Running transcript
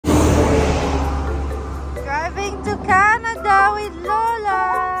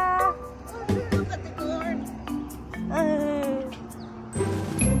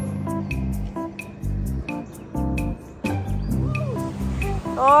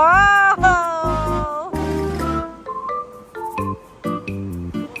Oh!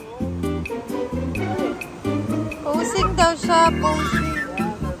 Posing daw siya, posing.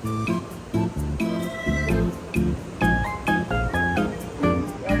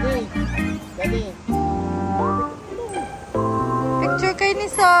 Picture kay ni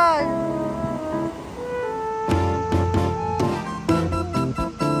Sol.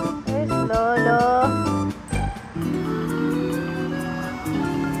 Yes, Lolo.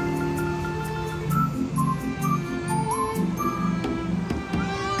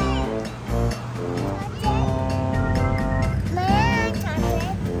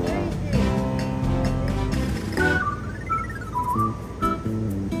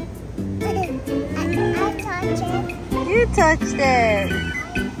 You touched it.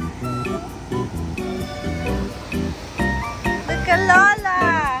 Look at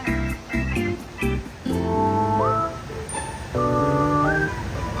Lola.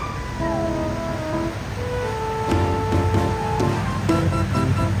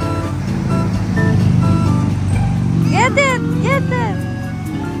 Get it, get it.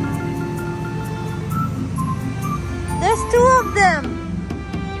 There's two of them.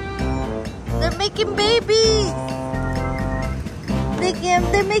 They're making babies.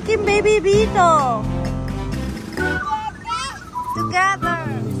 They're making baby beetle. Together.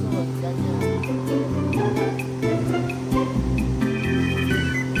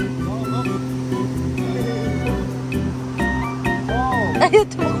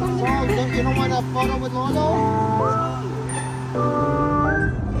 You don't want a photo with Lolo?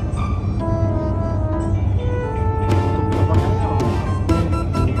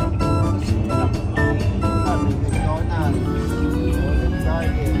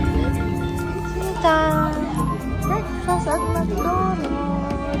 Breakfast at McDonald's.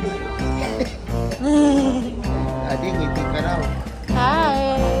 Adi, ngiti ka raw. Hi.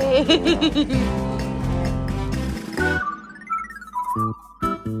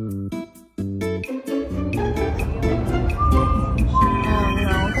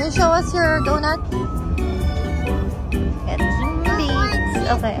 Can you show us your donut? It's beets.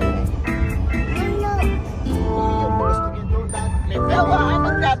 Okay, okay. Gawaan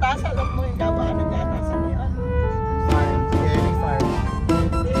ng gatas. Alam mo yung gawaan ng gatas. Farm. Dairy farm.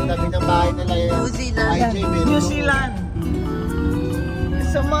 Tabi ng bahay nila yun. New Zealand.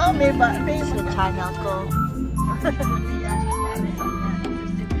 So, may Channel ko.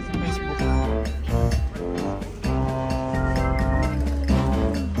 Facebook.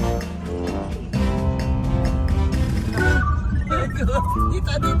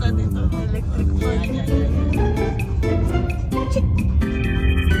 Dito. Electric fan.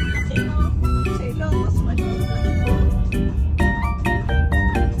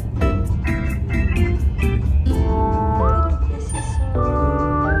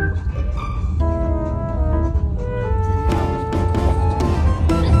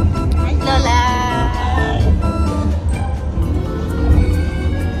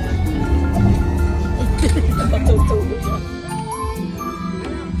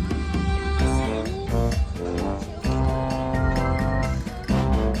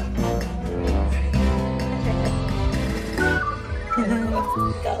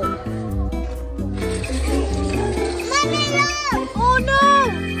 Oh no!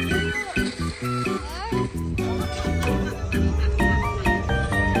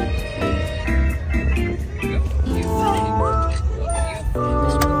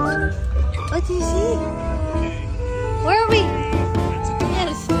 What do you see? Where are we?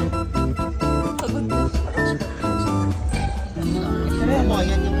 Yes. Ayan mo,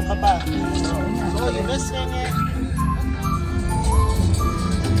 yan yung mukha pa. So, yung best friend niya.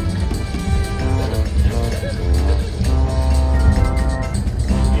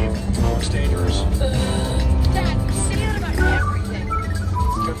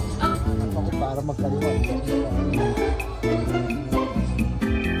 Ako para magkaliwan.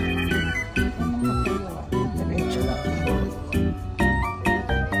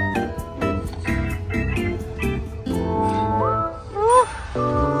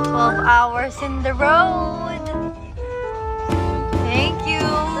 12 hours in the road. Thank you,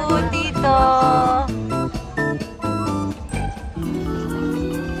 Tito.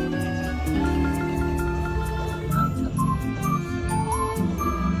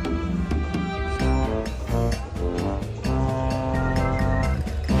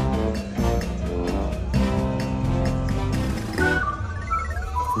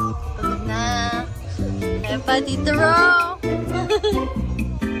 Na. Epa, Tito Ro.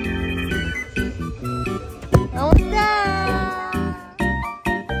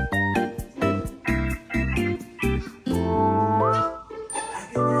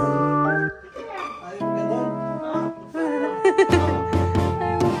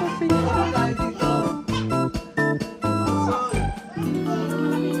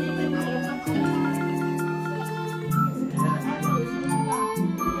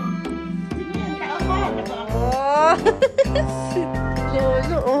 Wow!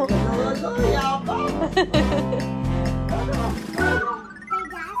 Lolo, oh. Lolo, yabang.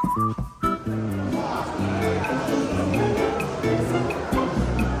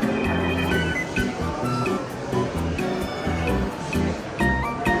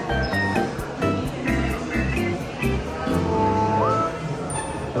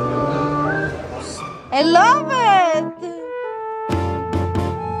 I love it!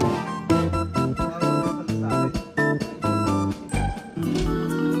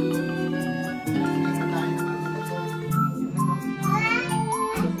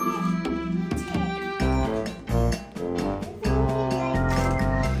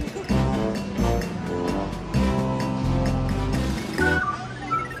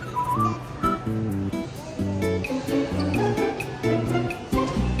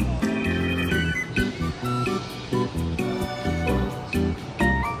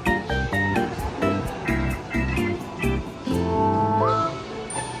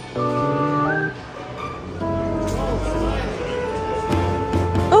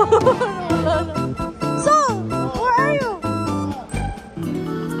 So, where are you?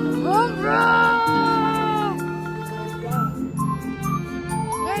 Go, bro!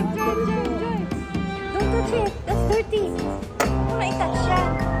 Drive. Don't touch it. That's dirty. Don't make that shot.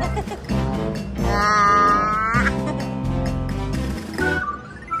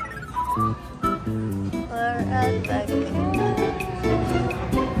 We're at the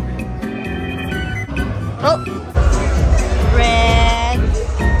Oh! Red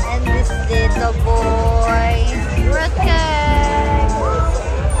and this little boy.